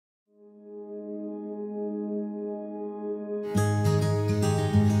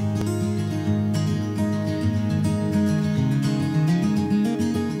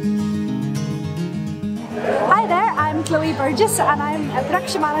Burgess and I'm a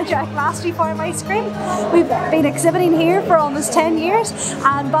production manager at Glastonbury Farm Ice Cream. We've been exhibiting here for almost 10 years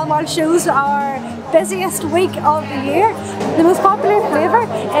and Balmoral shows our busiest week of the year. The most popular flavour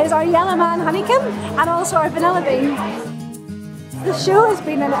is our Yellow Man Honeycomb and also our Vanilla Bean. The show has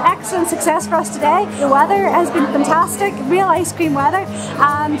been an excellent success for us today. The weather has been fantastic, real ice cream weather,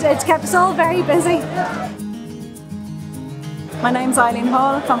 and it's kept us all very busy. My name's Eileen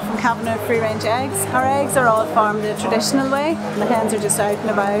Hall, I come from Cabinet Free Range Eggs. Our eggs are all farmed the traditional way. The hens are just out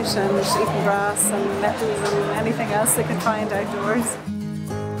and about and eating grass and nettles and anything else they can find outdoors.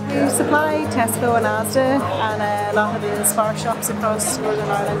 We supply Tesco and Asda and a lot of the Spar shops across Northern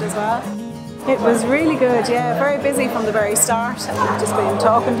Ireland as well. It was really good, yeah, very busy from the very start. We've just been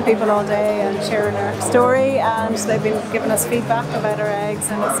talking to people all day and sharing our story, and they've been giving us feedback about our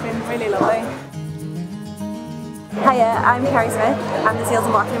eggs and it's been really lovely. Hiya, I'm Carrie Smith. I'm the Sales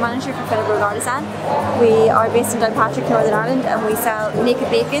and Marketing Manager for Philibrook Artisan. We are based in Downpatrick, Northern Ireland, and we sell naked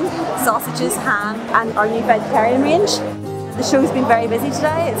bacon, sausages, ham and our new vegetarian range. The show's been very busy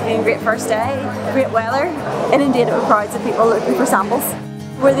today. It's been a great first day, great weather, inundated with crowds of people looking for samples.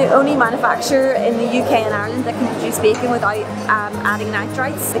 We're the only manufacturer in the UK and Ireland that can produce bacon without adding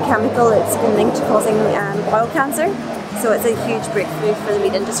nitrites, the chemical that's been linked to causing oil cancer. So it's a huge breakthrough for the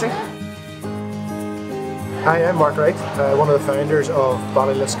meat industry. Hi, I'm Mark Wright, one of the founders of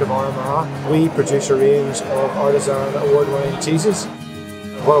Balmoral. We produce a range of artisan award-winning cheeses.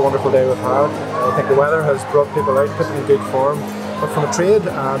 What a wonderful day we've had. I think the weather has brought people out, put them in good form. But from a trade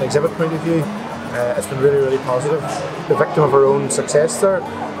and exhibit point of view, it's been really, really positive. The victim of our own success there.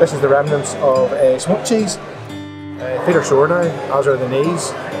 This is the remnants of a smoked cheese. Feet are sore now, as are the knees.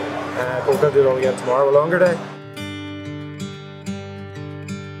 But we're going to do it all again tomorrow, a longer day.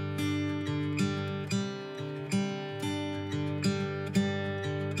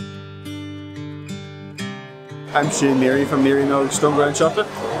 I'm Shane Neary from Neary Milk Stone Ground Chocolate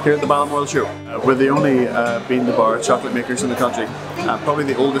here at the Balmoral show. We're the only bean to bar chocolate makers in the country, probably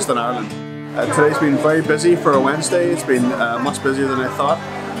the oldest in Ireland. Today's been very busy for a Wednesday. It's been much busier than I thought.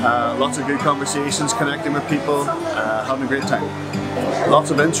 Lots of good conversations, connecting with people, having a great time.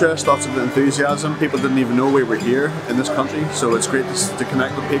 Lots of interest, lots of enthusiasm. People didn't even know we were here in this country, so it's great to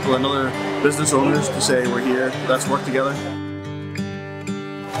connect with people and other business owners to say we're here, let's work together.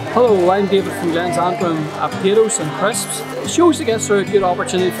 Hello, I'm David from Glens Antrim at Potatoes and Crisps. Shows I guess are a good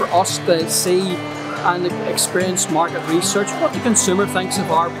opportunity for us to see and experience market research, what the consumer thinks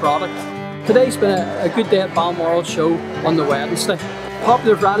of our product. Today's been a good day at Balmoral show on the Wednesday.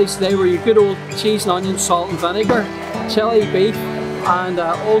 Popular varieties today were your good old cheese and onion, salt and vinegar, chili beef and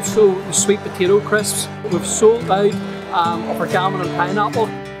also the sweet potato crisps. We've sold out of our gammon and pineapple.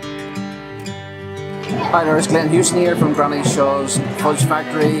 Hi there, it's Glenn Houston here from Granny Shaw's Fudge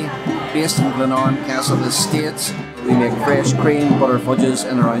Factory, based in Glenarm, Castle in the States. We make fresh cream, butter fudges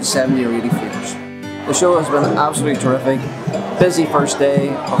in around 70 or 80 flavours. The show has been absolutely terrific. Busy first day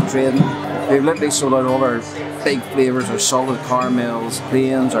of trading. We've literally sold out all our big flavours, our salted caramels,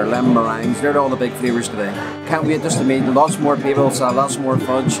 plains, our lemon meringues. They're all the big flavours today. Can't wait just to meet lots more people, sell lots more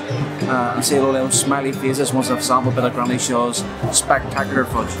fudge, and see all those smiley faces once I've sampled a bit of Granny Shaw's spectacular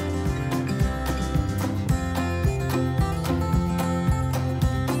fudge.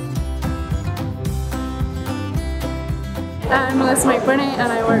 I'm Melissa McBurney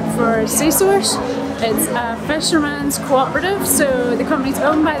and I work for Seasource. It's a fisherman's cooperative, so the company's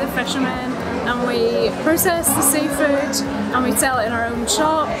owned by the fishermen and we process the seafood and we sell it in our own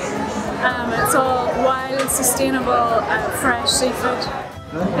shop. It's all wild, sustainable, fresh seafood.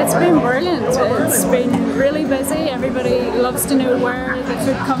 It's been brilliant. It's been really busy. Everybody loves to know where the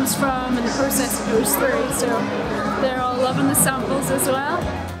food comes from and the process it goes through, so they're all loving the samples as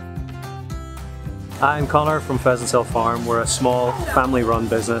well. I'm Connor from Pheasants Hill Farm. We're a small family-run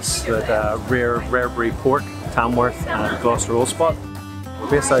business with rare breed pork, Tamworth and Gloucester Old Spot. We're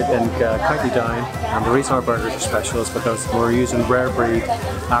based out in County Down, and the reason our burgers are special is because we're using rare breed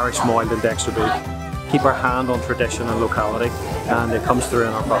Irish moiled and Dexter beef. Keep our hand on tradition and locality, and it comes through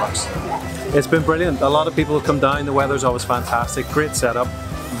in our products. It's been brilliant. A lot of people have come down. The weather's always fantastic. Great setup,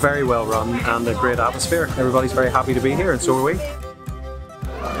 very well run, and a great atmosphere. Everybody's very happy to be here, and so are we.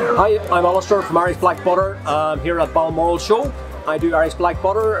 Hi, I'm Alistair from Irish Black Butter. I'm here at Balmoral show. I do Irish Black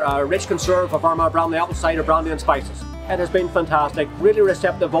Butter, a rich conserve of Armagh brandy, apple cider brandy and spices. It has been fantastic, really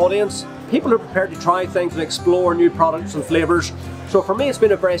receptive audience. People are prepared to try things and explore new products and flavours. So for me it's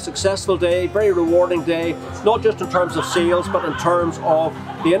been a very successful day, very rewarding day, not just in terms of sales but in terms of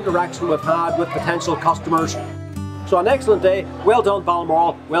the interaction we've had with potential customers. So an excellent day, well done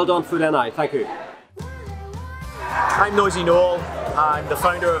Balmoral, well done Food NI, thank you. I'm Noisy Noel. I'm the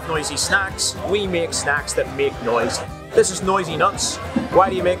founder of Noisy Snacks. We make snacks that make noise. This is Noisy Nuts. Why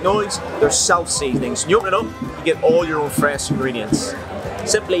do you make noise? They're self-seasonings. You open it up, you get all your own fresh ingredients.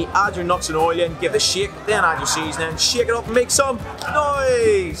 Simply add your nuts and oil in, give it a shake, then add your seasoning, shake it up and make some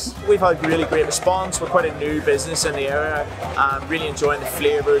noise! We've had really great response. We're quite a new business in the area, really enjoying the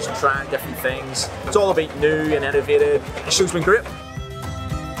flavours and trying different things. It's all about new and innovative. The show's been great.